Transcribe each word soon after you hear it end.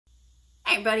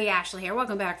Hey buddy, Ashley here.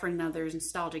 Welcome back for another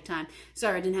nostalgic time.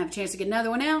 Sorry I didn't have a chance to get another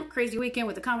one out. Crazy weekend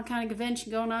with the Comic-Con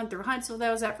convention going on through Huntsville.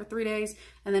 That was out for 3 days.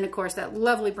 And then of course that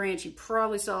lovely branch you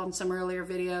probably saw in some earlier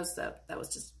videos. That was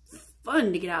just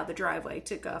fun to get out of the driveway. It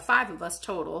took 5 of us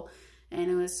total.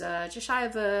 And it was just shy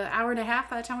of an hour and a half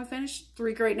by the time we finished.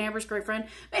 3 great neighbors, great friend.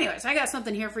 Anyways, I got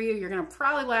something here for you. You're going to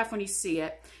probably laugh when you see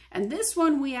it. And this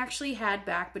one we actually had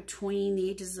back between the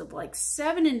ages of like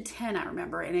 7 and 10, I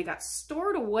remember. And it got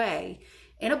stored away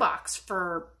in a box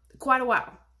for quite a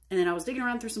while. And then I was digging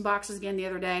around through some boxes again the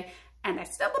other day, and I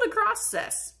stumbled across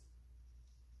this.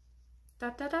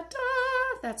 Da, da, da,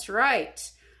 da. That's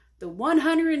right. The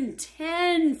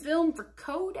 110 film for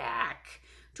Kodak.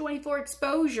 24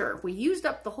 exposure. We used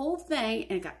up the whole thing,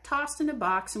 and it got tossed in a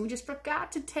box, and we just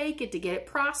forgot to take it to get it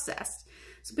processed.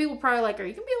 So people are probably like, are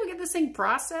you going to be able to get this thing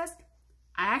processed?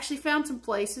 I actually found some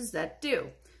places that do.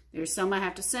 There's some I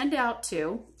have to send out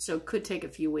to, so it could take a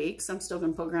few weeks. I'm still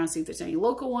going to poke around and see if there's any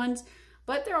local ones.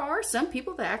 But there are some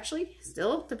people that actually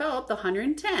still develop the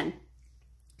 110.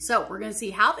 So we're going to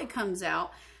see how it comes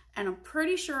out. And I'm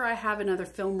pretty sure I have another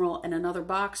film roll in another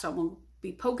box. So I'm going to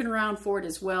be poking around for it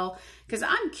as well, because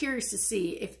I'm curious to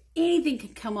see if anything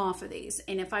can come off of these.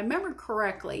 And if I remember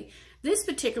correctly, this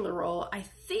particular roll, I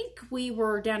think we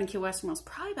were down in Key West when I was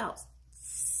probably about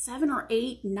 7 or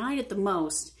 8, 9 at the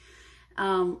most.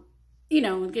 You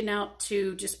know, getting out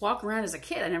to just walk around as a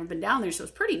kid. I'd never been down there, so it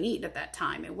was pretty neat at that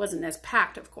time. It wasn't as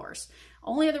packed, of course.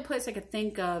 Only other place I could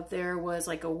think of, there was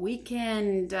like a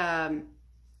weekend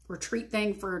retreat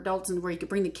thing for adults, and where you could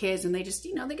bring the kids, and they just,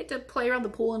 you know, they get to play around the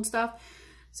pool and stuff.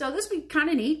 So this would be kind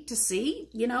of neat to see,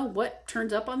 you know, what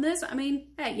turns up on this. I mean,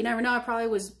 hey, you never know. I probably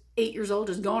was 8 years old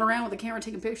just going around with a camera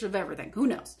taking pictures of everything. Who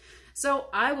knows? So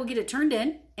I will get it turned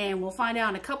in, and we'll find out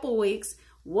in a couple of weeks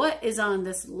what is on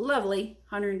this lovely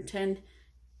 110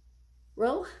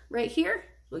 roll right here.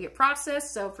 We'll get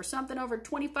processed. So for something over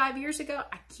 25 years ago,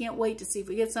 I can't wait to see if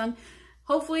we get some.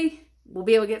 Hopefully, we'll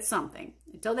be able to get something.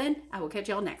 Until then, I will catch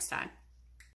y'all next time.